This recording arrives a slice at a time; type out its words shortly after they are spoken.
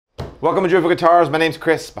Welcome to Joyful Guitars. My name's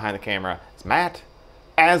Chris. Behind the camera, it's Matt,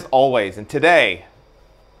 as always. And today,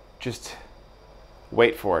 just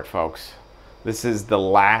wait for it, folks. This is the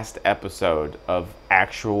last episode of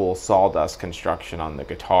actual sawdust construction on the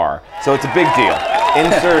guitar. So it's a big deal.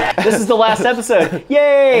 Insert. This is the last episode,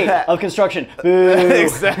 yay, of construction. Boo.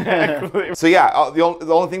 Exactly. So yeah, the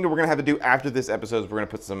only thing that we're gonna have to do after this episode is we're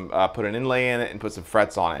gonna put an inlay in it and put some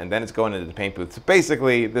frets on it, and then it's going into the paint booth. So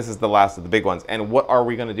basically, this is the last of the big ones. And what are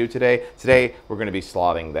we gonna do today? Today, we're gonna be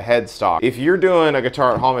slotting the headstock. If you're doing a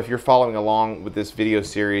guitar at home, if you're following along with this video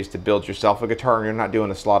series to build yourself a guitar and you're not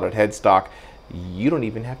doing a slotted headstock, you don't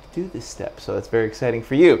even have to do this step, so that's very exciting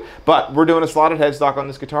for you. But we're doing a slotted headstock on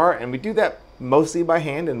this guitar, and we do that mostly by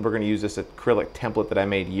hand, and we're going to use this acrylic template that I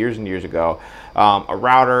made years and years ago, a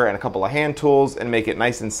router and a couple of hand tools, and make it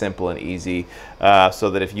nice and simple and easy, so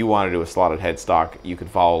that if you want to do a slotted headstock, you can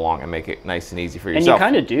follow along and make it nice and easy for yourself. And you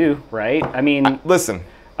kind of do, right? I mean, listen.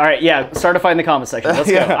 All right, yeah, start to find the comment section. Let's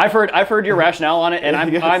Yeah. go. I've heard your rationale on it, and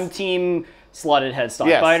I'm Yes. I'm team slotted headstock,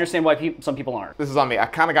 Yes. but I understand why some people aren't. This is on me.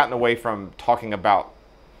 I've kind of gotten away from talking about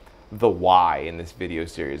the why in this video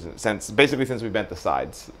series, since we've bent the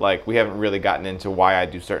sides. Like, we haven't really gotten into why I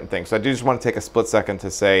do certain things. So I do just want to take a split second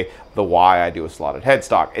to say the why I do a slotted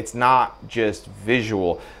headstock. It's not just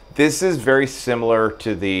visual. This is very similar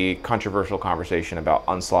to the controversial conversation about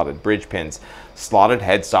unslotted bridge pins. Slotted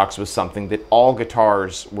headstocks was something that all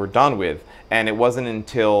guitars were done with. And it wasn't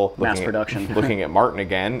until looking at Martin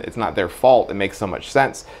again, it's not their fault, it makes so much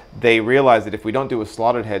sense. They realized that if we don't do a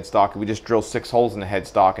slotted headstock, we just drill 6 holes in the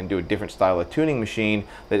headstock and do a different style of tuning machine,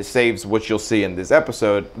 that it saves what you'll see in this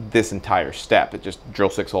episode, this entire step. It just drill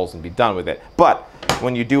 6 holes and be done with it. But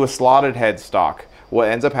when you do a slotted headstock, what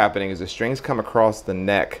ends up happening is the strings come across the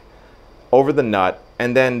neck, over the nut,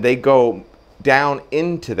 and then they go down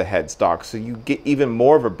into the headstock, so you get even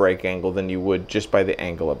more of a break angle than you would just by the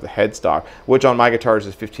angle of the headstock, which on my guitars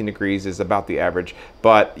is 15 degrees, is about the average,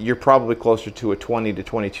 but you're probably closer to a 20 to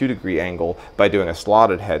 22 degree angle by doing a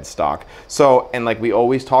slotted headstock. So, and like we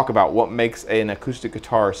always talk about, what makes an acoustic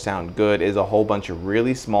guitar sound good is a whole bunch of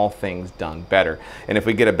really small things done better. And if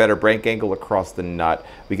we get a better break angle across the nut,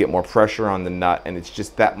 we get more pressure on the nut, and it's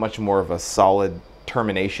just that much more of a solid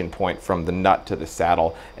termination point from the nut to the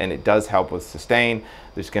saddle, and it does help with sustain.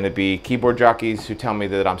 There's going to be keyboard jockeys who tell me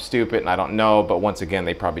that I'm stupid and I don't know, but once again,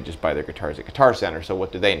 they probably just buy their guitars at Guitar Center, so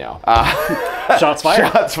what do they know? Shots fired.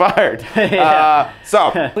 Shots fired.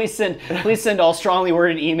 So please send all strongly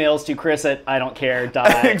worded emails to Chris at I don't care.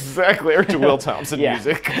 Exactly, or to Will Thompson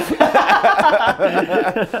Music. Slotted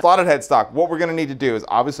headstock. What we're going to need to do is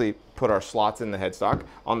obviously put our slots in the headstock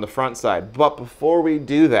on the front side, but before we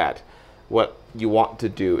do that, what you want to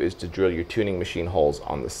do is to drill your tuning machine holes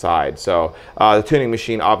on the side. So the tuning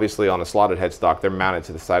machine, obviously on a slotted headstock, they're mounted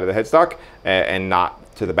to the side of the headstock and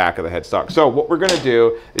not to the back of the headstock. So what we're going to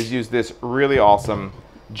do is use this really awesome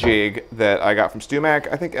jig that I got from StewMac,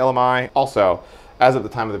 I think LMI. Also, as of the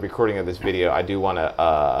time of the recording of this video, I do want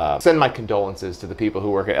to send my condolences to the people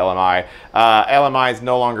who work at LMI. LMI is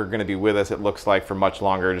no longer going to be with us, it looks like, for much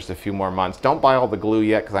longer, just a few more months. Don't buy all the glue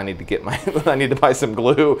yet, because I need to get my I need to buy some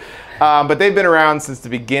glue. But they've been around since the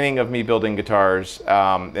beginning of me building guitars,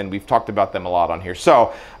 and we've talked about them a lot on here.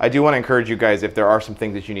 So I do want to encourage you guys, if there are some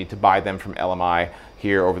things that you need to buy them from LMI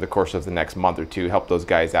here over the course of the next month or two, help those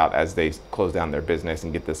guys out as they close down their business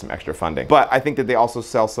and get this some extra funding. But I think that they also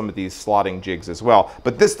sell some of these slotting jigs as well.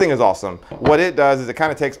 But this thing is awesome. What it does is it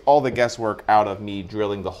kind of takes all the guesswork out of me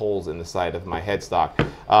drilling the holes in the side of my headstock.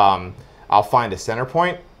 I'll find a center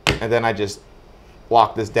point, and then I just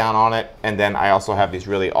lock this down on it, and then I also have these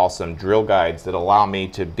really awesome drill guides that allow me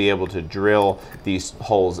to be able to drill these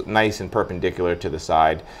holes nice and perpendicular to the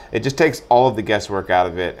side. It just takes all of the guesswork out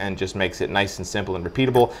of it and just makes it nice and simple and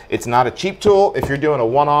repeatable. It's not a cheap tool. If you're doing a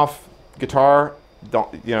one-off guitar,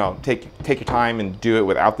 don't, you know, take your time and do it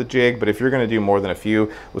without the jig, but if you're going to do more than a few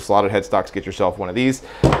with slotted headstocks, get yourself one of these.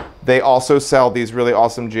 They also sell these really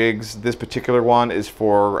awesome jigs. This particular one is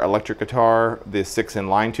for electric guitar, the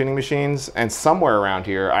 6-in-line tuning machines, and somewhere around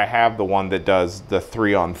here I have the one that does the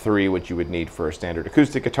 3-on-3, which you would need for a standard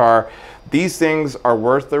acoustic guitar. These things are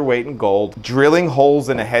worth their weight in gold. Drilling holes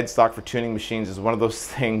in a headstock for tuning machines is one of those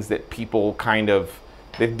things that people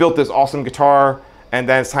they've built this awesome guitar, and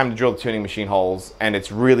then it's time to drill the tuning machine holes, and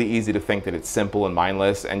it's really easy to think that it's simple and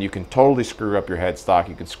mindless, and you can totally screw up your headstock.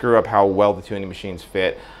 You can screw up how well the tuning machines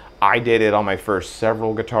fit. I did it on my first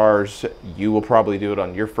several guitars. You will probably do it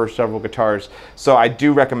on your first several guitars. So I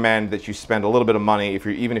do recommend that you spend a little bit of money,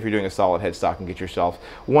 even if you're doing a solid headstock, and get yourself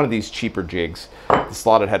one of these cheaper jigs. The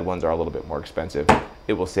slotted head ones are a little bit more expensive.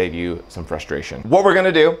 It will save you some frustration. What we're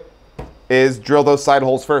gonna do is drill those side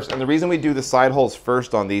holes first. And the reason we do the side holes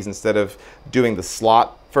first on these instead of doing the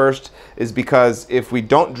slot first is because if we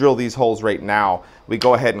don't drill these holes right now, we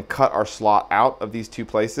go ahead and cut our slot out of these two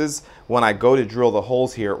places. When I go to drill the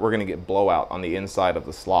holes here, we're gonna get blowout on the inside of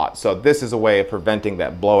the slot. So this is a way of preventing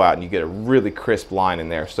that blowout, and you get a really crisp line in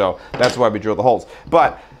there. So that's why we drill the holes.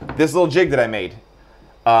 But this little jig that I made,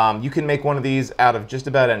 you can make one of these out of just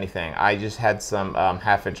about anything. I just had some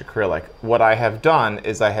 1/2-inch acrylic. What I have done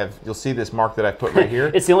is you'll see this mark that I put right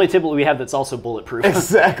here. It's the only tip we have that's also bulletproof.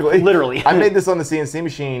 Exactly. Literally. I made this on the CNC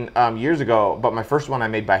machine years ago, but my first one I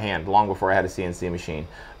made by hand long before I had a CNC machine.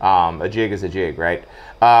 A jig is a jig, right?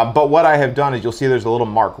 But what I have done is you'll see there's a little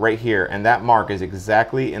mark right here, and that mark is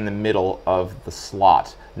exactly in the middle of the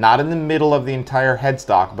slot. Not in the middle of the entire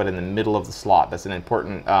headstock, but in the middle of the slot. That's an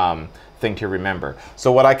important thing to remember.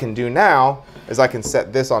 So what I can do now is I can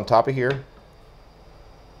set this on top of here,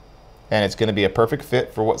 and it's going to be a perfect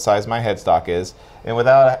fit for what size my headstock is. And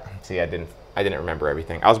without, see, I didn't remember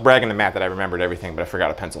everything. I was bragging to Matt that I remembered everything, but I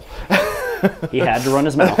forgot a pencil. He had to run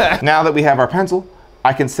his mouth. Now that we have our pencil,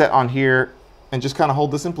 I can set on here and just kind of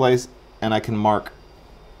hold this in place, and I can mark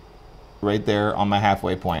right there on my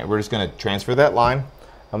halfway point. We're just going to transfer that line.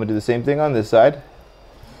 I'm going to do the same thing on this side.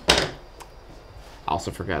 I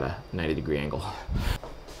also forgot a 90-degree angle.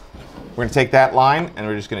 We're going to take that line and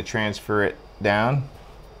we're just going to transfer it down.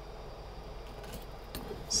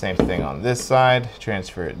 Same thing on this side,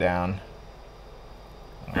 transfer it down.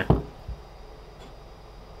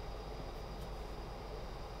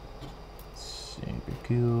 Super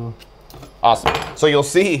cool. Awesome. So you'll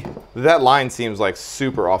see that line seems like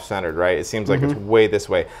super off-centered, right? It seems like it's way this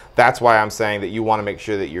way. That's why I'm saying that you want to make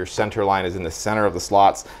sure that your center line is in the center of the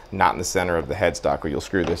slots, not in the center of the headstock, or you'll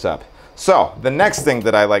screw this up. So the next thing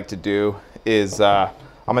that I like to do is, I'm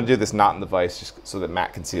going to do this knot in the vise just so that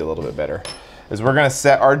Matt can see a little bit better, is we're going to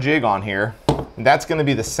set our jig on here, and that's going to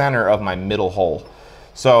be the center of my middle hole.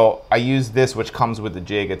 So I use this, which comes with the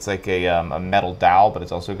jig. It's like a metal dowel, but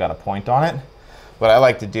it's also got a point on it. What I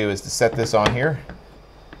like to do is to set this on here.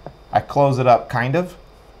 I close it up kind of.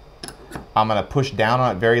 I'm going to push down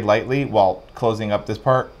on it very lightly while closing up this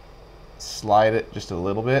part. Slide it just a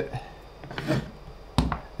little bit.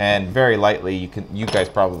 And very lightly, you guys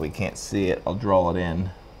probably can't see it. I'll draw it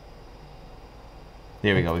in.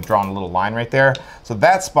 There we go. We've drawn a little line right there. So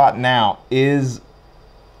that spot now is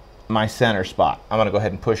my center spot. I'm going to go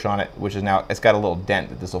ahead and push on it, which is now, it's got a little dent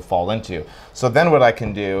that this will fall into. So then what I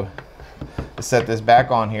can do, set this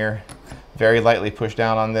back on here, very lightly push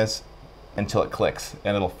down on this until it clicks,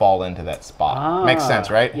 and it'll fall into that spot. Makes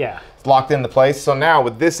sense, right? Yeah. It's locked into place. So now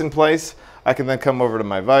with this in place, I can then come over to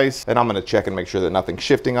my vise, and I'm going to check and make sure that nothing's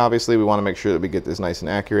shifting, obviously. We want to make sure that we get this nice and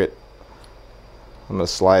accurate. I'm going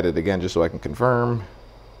to slide it again just so I can confirm.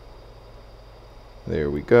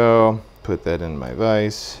 There we go. Put that in my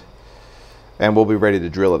vise. And we'll be ready to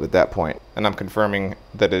drill it at that point. And I'm confirming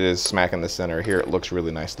that it is smack in the center here. It looks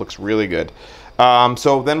really nice, looks really good.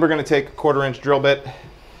 So then we're gonna take a 1/4-inch drill bit,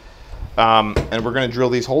 and we're gonna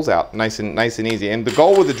drill these holes out nice and easy. And the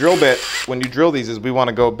goal with the drill bit, when you drill these, is we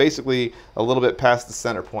wanna go basically a little bit past the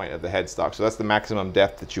center point of the headstock. So that's the maximum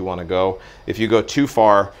depth that you wanna go. If you go too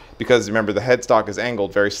far, because remember the headstock is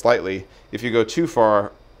angled very slightly, if you go too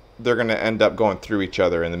far, they're gonna end up going through each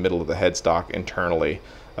other in the middle of the headstock internally.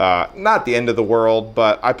 Not the end of the world,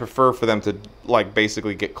 but I prefer for them to like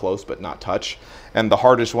basically get close but not touch. And the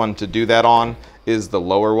hardest one to do that on is the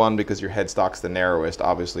lower one, because your headstock's the narrowest,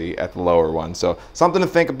 obviously, at the lower one. So something to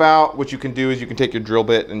think about. What you can do is you can take your drill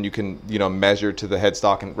bit and you can, measure to the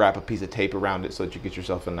headstock and wrap a piece of tape around it so that you get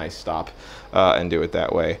yourself a nice stop and do it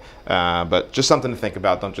that way. But just something to think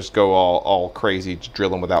about. Don't just go all crazy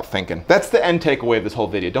drilling without thinking. That's the end takeaway of this whole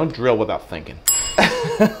video. Don't drill without thinking.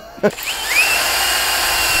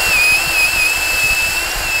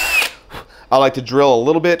 I like to drill a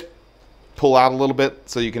little bit, pull out a little bit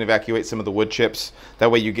so you can evacuate some of the wood chips.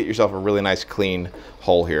 That way you get yourself a really nice clean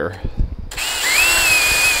hole here.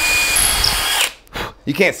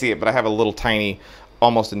 You can't see it, but I have a little tiny,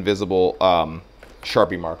 almost invisible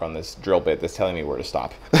Sharpie mark on this drill bit that's telling me where to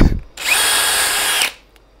stop.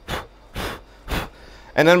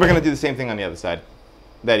 And then we're gonna do the same thing on the other side.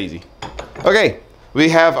 That easy. Okay, we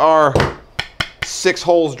have our 6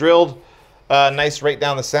 holes drilled. Nice right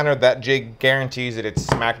down the center. That jig guarantees that it's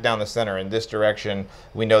smack down the center in this direction.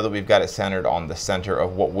 We know that we've got it centered on the center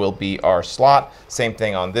of what will be our slot. Same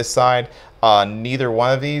thing on this side. Neither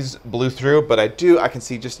one of these blew through, but I can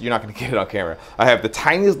see, just, you're not gonna get it on camera. I have the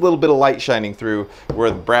tiniest little bit of light shining through where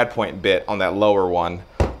the brad point bit on that lower one,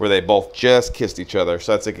 where they both just kissed each other.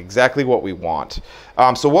 So that's like exactly what we want.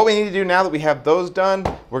 So what we need to do now that we have those done,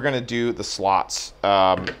 we're gonna do the slots.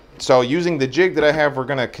 So using the jig that I have, we're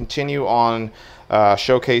gonna continue on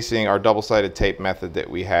showcasing our double-sided tape method that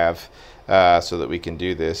we have so that we can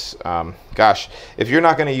do this. Gosh, if you're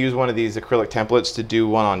not gonna use one of these acrylic templates to do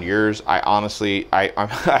one on yours, I honestly, I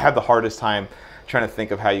have the hardest time trying to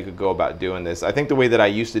think of how you could go about doing this. I think the way that I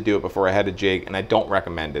used to do it before I had a jig, and I don't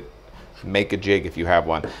recommend it, make a jig if you have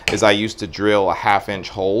one, is I used to drill a 1/2-inch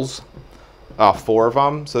holes, 4 of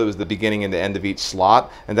them, so it was the beginning and the end of each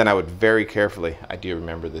slot, and then I would very carefully, I do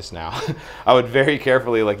remember this now, I would very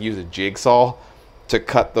carefully like use a jigsaw to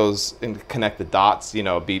cut those and connect the dots, you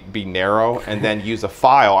know, be narrow, and then use a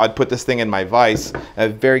file. I'd put this thing in my vise, and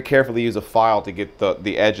I'd very carefully use a file to get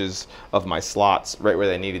the edges of my slots right where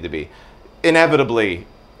they needed to be. Inevitably,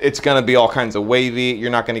 it's gonna be all kinds of wavy. You're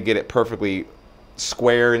not gonna get it perfectly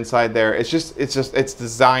square inside there. It's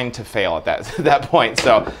designed to fail at that point.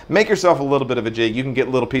 So make yourself a little bit of a jig. You can get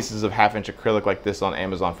little pieces of 1/2-inch acrylic like this on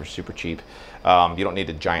Amazon for super cheap. You don't need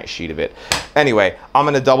a giant sheet of it. Anyway, I'm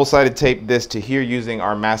gonna double-sided tape this to here using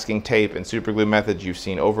our masking tape and super glue methods you've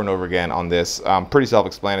seen over and over again on this. Pretty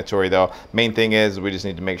self-explanatory though. Main thing is we just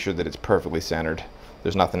need to make sure that it's perfectly centered.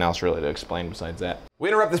 There's nothing else really to explain besides that. We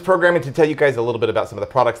interrupt this programming to tell you guys a little bit about some of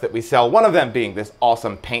the products that we sell. One of them being this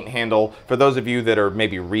awesome paint handle. For those of you that are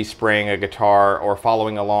maybe respraying a guitar or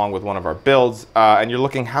following along with one of our builds, and you're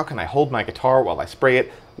looking, how can I hold my guitar while I spray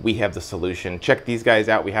it? We have the solution. Check these guys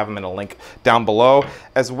out. We have them in a link down below,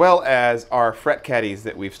 as well as our fret caddies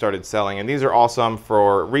that we've started selling. And these are awesome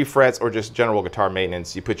for refrets or just general guitar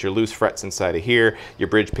maintenance. You put your loose frets inside of here, your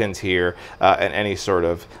bridge pins here, and any sort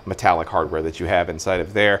of metallic hardware that you have inside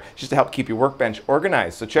of there, just to help keep your workbench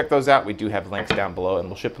organized. So check those out. We do have links down below, and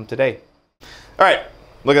we'll ship them today. All right,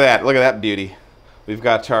 look at that. Look at that beauty. We've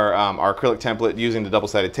got our acrylic template using the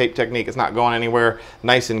double-sided tape technique. It's not going anywhere,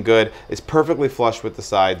 nice and good. It's perfectly flush with the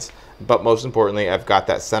sides, but most importantly, I've got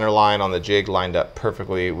that center line on the jig lined up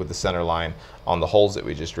perfectly with the center line on the holes that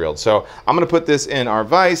we just drilled. So I'm gonna put this in our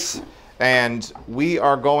vise, and we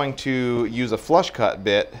are going to use a flush cut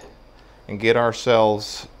bit and get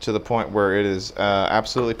ourselves to the point where it is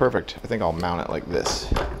absolutely perfect. I think I'll mount it like this.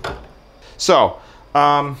 So,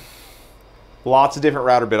 lots of different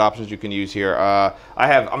router bit options you can use here.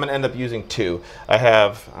 I'm gonna end up using 2. I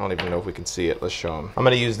don't even know if we can see it. Let's show them. I'm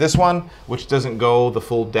gonna use this one, which doesn't go the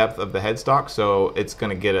full depth of the headstock, so it's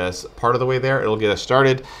gonna get us part of the way there. It'll get us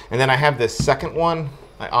started. And then I have this second one.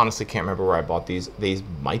 I honestly can't remember where I bought these. These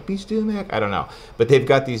might be StewMac, I don't know. But they've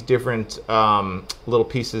got these different little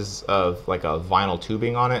pieces of like a vinyl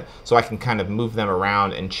tubing on it, so I can kind of move them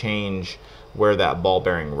around and change where that ball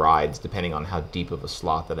bearing rides depending on how deep of a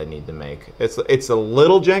slot that I need to make. It's a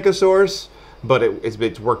little jankosaurus, but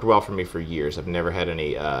it's worked well for me for years. I've never had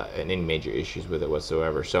any major issues with it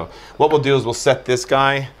whatsoever. So what we'll do is we'll set this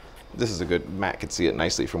guy. This is a good, Matt can see it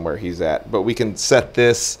nicely from where he's at, but we can set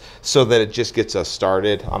this so that it just gets us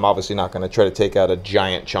started. I'm obviously not gonna try to take out a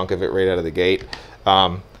giant chunk of it right out of the gate.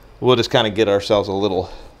 We'll just kind of get ourselves a little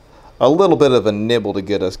bit of a nibble to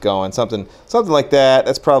get us going. Something like that.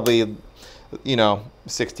 That's probably, you know,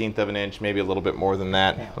 1/16 of an inch, maybe a little bit more than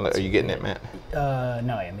that. Yeah, are you getting it, Matt?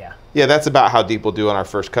 No, I am, yeah. Yeah, that's about how deep we'll do on our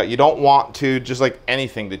first cut. You don't want to, just like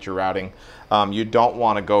anything that you're routing, you don't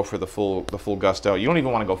want to go for the full gusto. You don't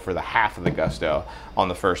even want to go for the half of the gusto on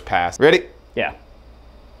the first pass. Ready? Yeah.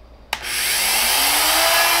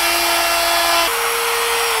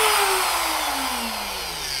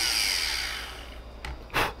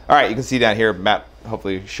 All right, you can see down here, Matt,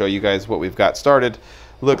 hopefully show you guys what we've got started.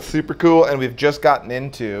 Looks super cool, and we've just gotten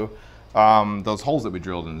into those holes that we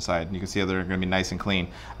drilled inside. And you can see how they're gonna be nice and clean.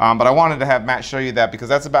 But I wanted to have Matt show you that because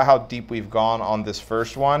that's about how deep we've gone on this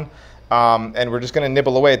first one. And we're just gonna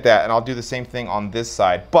nibble away at that, and I'll do the same thing on this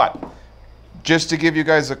side. But just to give you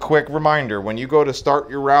guys a quick reminder, when you go to start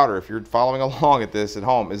your router, if you're following along at this at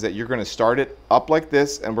home, is that you're gonna start it up like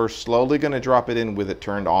this, and we're slowly gonna drop it in with it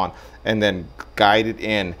turned on, and then guide it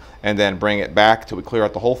in, and then bring it back till we clear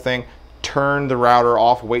out the whole thing. Turn the router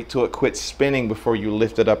off, wait till it quits spinning before you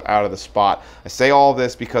lift it up out of the spot. I say all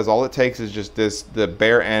this because all it takes is just the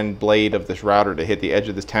bare end blade of this router to hit the edge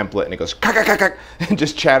of this template, and it goes kack, kack, kack, kack, and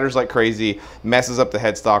just chatters like crazy, messes up the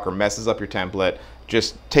headstock or messes up your template.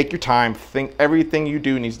 Just take your time. Think everything you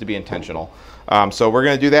do needs to be intentional. So we're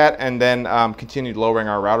gonna do that, and then continue lowering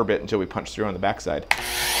our router bit until we punch through on the backside.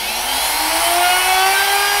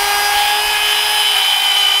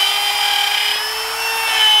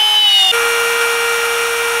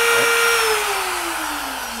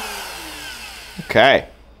 Okay.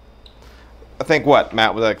 I think what,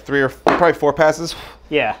 Matt, was like probably 4 passes?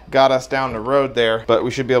 Yeah. Got us down the road there, but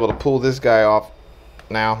we should be able to pull this guy off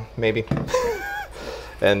now, maybe.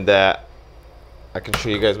 And I can show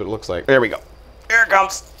you guys what it looks like. There we go. Here it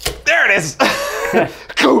comes. There it is.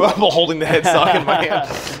 I'm holding the headstock in my hand.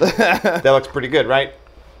 That looks pretty good, right?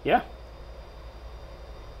 Yeah.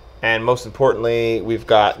 And most importantly, we've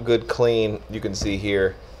got good clean, you can see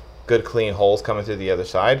here, good clean holes coming through the other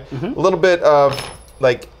side. A little bit of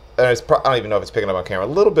like, I don't even know if it's picking up on camera, a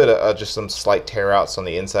little bit of just some slight tear outs on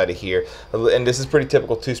the inside of here. And this is pretty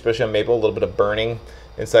typical too, especially on maple, a little bit of burning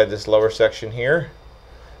inside this lower section here.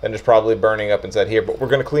 And there's probably burning up inside here, but we're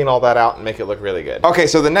gonna clean all that out and make it look really good. Okay,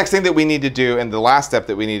 so the next thing that we need to do, and the last step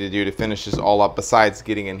that we need to do to finish this all up, besides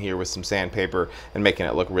getting in here with some sandpaper and making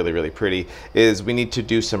it look really, really pretty, is we need to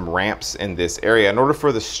do some ramps in this area. In order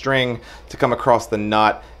for the string to come across the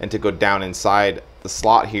nut and to go down inside the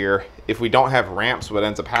slot here, if we don't have ramps, what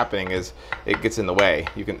ends up happening is it gets in the way.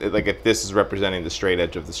 You can, like if this is representing the straight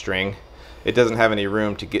edge of the string, it doesn't have any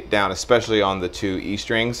room to get down, especially on the 2 E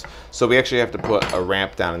strings. So we actually have to put a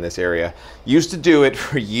ramp down in this area. Used to do it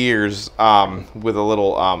for years with a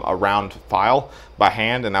little a round file by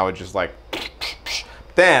hand, and I would just like.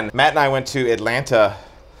 Then Matt and I went to Atlanta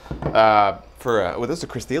for well, this was a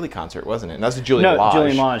Chris Thiele concert, wasn't it? And that was a Julian Lodge.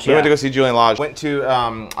 Julian Lodge. We went to go see Julian Lodge. Went to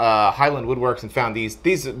Highland Woodworks and found these.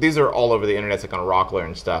 These are all over the internet, like on Rockler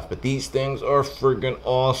and stuff. But these things are friggin'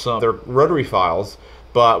 awesome. They're rotary files.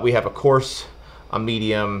 But we have a coarse, a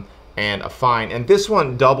medium, and a fine. And this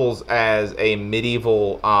one doubles as a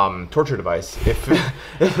medieval torture device, if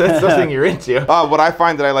that's something you're into. What I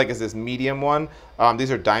find that I like is this medium one.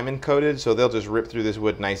 These are diamond coated, so they'll just rip through this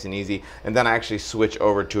wood nice and easy. And then I actually switch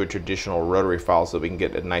over to a traditional rotary file so we can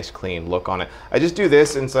get a nice clean look on it. I just do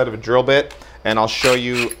this inside of a drill bit, and I'll show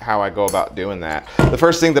you how I go about doing that. The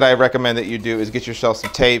first thing that I recommend that you do is get yourself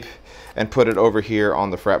some tape and put it over here on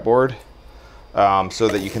the fretboard. So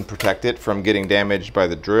that you can protect it from getting damaged by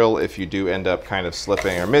the drill if you do end up kind of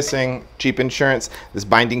slipping or missing. Cheap insurance. This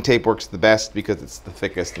binding tape works the best because it's the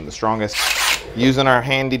thickest and the strongest. Using our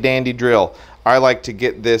handy dandy drill, I like to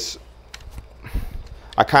get this,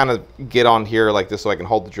 I kind of get on here like this so I can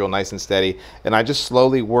hold the drill nice and steady, and I just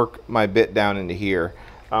slowly work my bit down into here.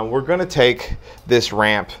 We're going to take this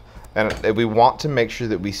ramp, and we want to make sure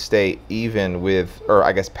that we stay even with, or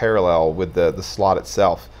I guess parallel with the slot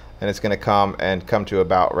itself. And it's going to come to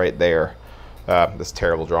about right there. This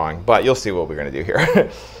terrible drawing, but you'll see what we're going to do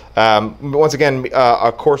here. Once again,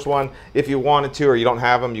 a coarse one. If you wanted to, or you don't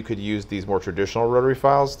have them, you could use these more traditional rotary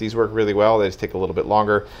files. These work really well. They just take a little bit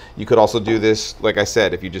longer. You could also do this, like I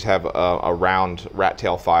said, if you just have a round rat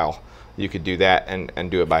tail file, you could do that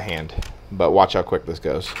and do it by hand. But watch how quick this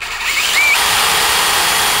goes.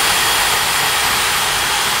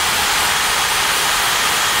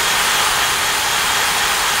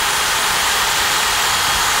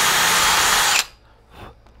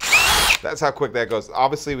 That's how quick that goes.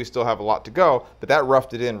 Obviously, we still have a lot to go, but that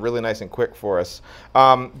roughed it in really nice and quick for us.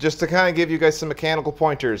 Just to kind of give you guys some mechanical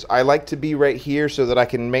pointers, I like to be right here so that I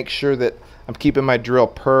can make sure that I'm keeping my drill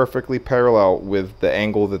perfectly parallel with the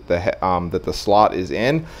angle that the slot is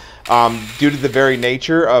in. Due to the very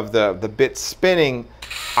nature of the bit spinning,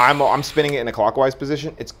 I'm spinning it in a clockwise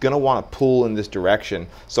position. It's gonna want to pull in this direction.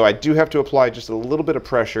 So I do have to apply just a little bit of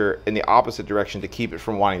pressure in the opposite direction to keep it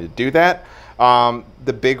from wanting to do that.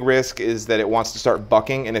 The big risk is that it wants to start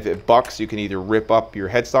bucking, and if it bucks, you can either rip up your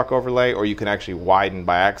headstock overlay or you can actually widen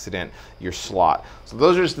by accident your slot. So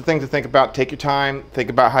those are just the things to think about. Take your time, think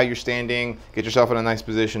about how you're standing, get yourself in a nice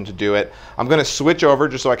position to do it. I'm gonna switch over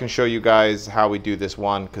just so I can show you guys how we do this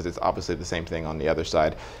one, because it's obviously the same thing on the other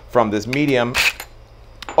side. From this medium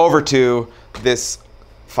over to this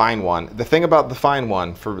fine one. The thing about the fine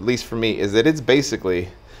one, at least for me, is that it's basically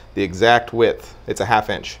the exact width. It's a 1/2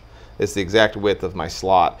 inch. It's the exact width of my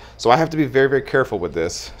slot. So I have to be very, very careful with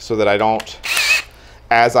this so that I don't,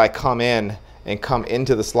 as I come in and come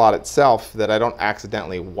into the slot itself, that I don't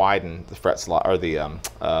accidentally widen the fret slot or the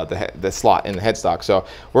slot in the headstock. So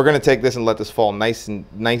we're gonna take this and let this fall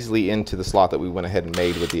nicely into the slot that we went ahead and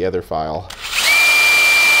made with the other file.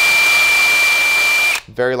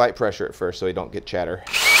 Very light pressure at first so you don't get chatter.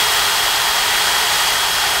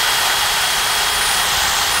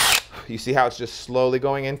 You see how it's just slowly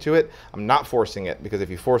going into it? I'm not forcing it, because if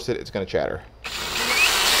you force it, it's gonna chatter.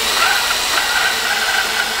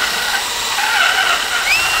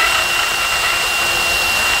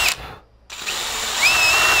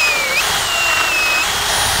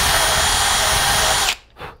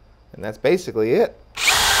 And that's basically it.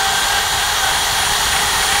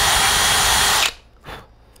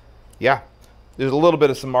 Yeah, there's a little bit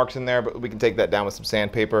of some marks in there, but we can take that down with some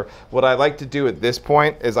sandpaper. What I like to do at this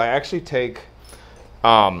point is I actually take,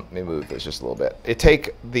 let me move this just a little bit. I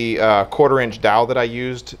take the 1/4 inch dowel that I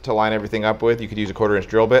used to line everything up with. You could use a 1/4 inch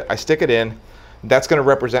drill bit. I stick it in. That's gonna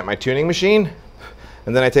represent my tuning machine.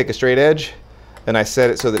 And then I take a straight edge and I set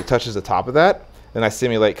it so that it touches the top of that. And I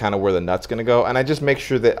simulate kind of where the nut's gonna go. And I just make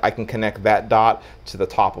sure that I can connect that dot to the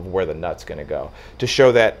top of where the nut's gonna go to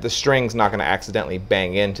show that the string's not gonna accidentally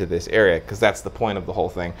bang into this area, because that's the point of the whole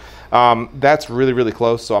thing. That's really, really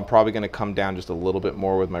close, so I'm probably gonna come down just a little bit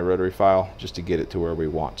more with my rotary file just to get it to where we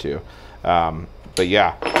want to. But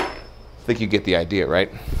yeah, I think you get the idea,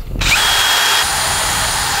 right?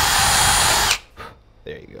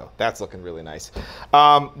 There you go. That's looking really nice.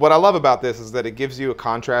 What I love about this is that it gives you a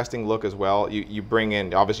contrasting look as well. You bring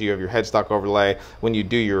in, obviously you have your headstock overlay. When you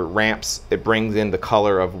do your ramps, it brings in the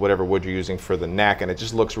color of whatever wood you're using for the neck, and it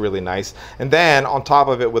just looks really nice. And then on top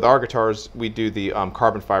of it, with our guitars, we do the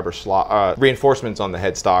carbon fiber slot reinforcements on the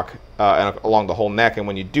headstock and along the whole neck. And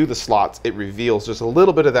when you do the slots, it reveals just a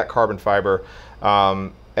little bit of that carbon fiber.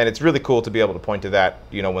 And it's really cool to be able to point to that,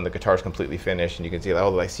 you know, when the guitar's completely finished, and you can see,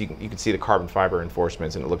 oh, you can see the carbon fiber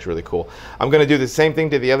reinforcements, and it looks really cool. I'm going to do the same thing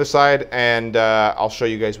to the other side, and I'll show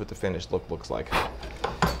you guys what the finished look looks like.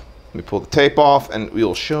 Let me pull the tape off, and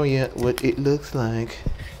we'll show you what it looks like.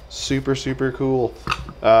 Super, super cool.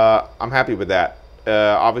 I'm happy with that.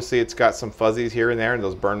 Obviously, it's got some fuzzies here and there, and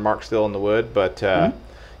those burn marks still in the wood, but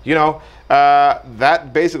you know,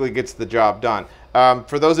 that basically gets the job done.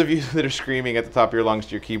 For those of you that are screaming at the top of your lungs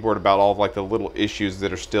to your keyboard about all of like the little issues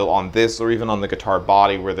that are still on this, or even on the guitar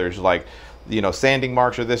body where there's like, you know, sanding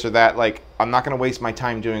marks or this or that, like, I'm not going to waste my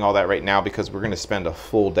time doing all that right now, because we're going to spend a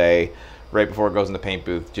full day right before it goes in the paint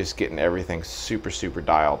booth just getting everything super, super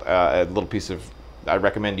dialed. A little piece of, I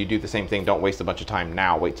recommend you do the same thing. Don't waste a bunch of time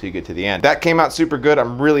now. Wait till you get to the end. That came out super good.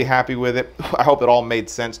 I'm really happy with it. I hope it all made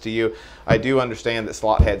sense to you. I do understand that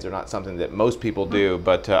slot heads are not something that most people do,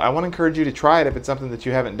 but I want to encourage you to try it if it's something that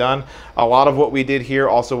you haven't done. A lot of what we did here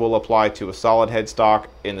also will apply to a solid headstock,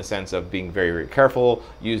 in the sense of being very, very careful,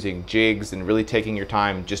 using jigs, and really taking your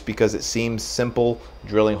time. Just because it seems simple,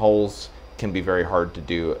 drilling holes can be very hard to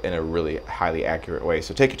do in a really highly accurate way.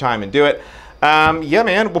 So take your time and do it. Yeah,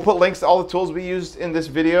 man, we'll put links to all the tools we used in this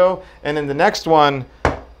video, and in the next one,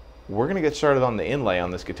 we're gonna get started on the inlay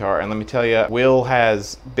on this guitar. And let me tell you, Will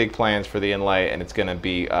has big plans for the inlay, and it's gonna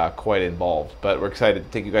be quite involved, but we're excited to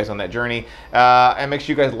take you guys on that journey. And make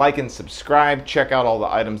sure you guys like and subscribe. Check out all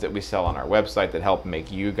the items that we sell on our website that help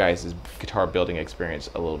make you guys' guitar building experience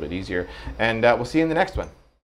a little bit easier. And we'll see you in the next one.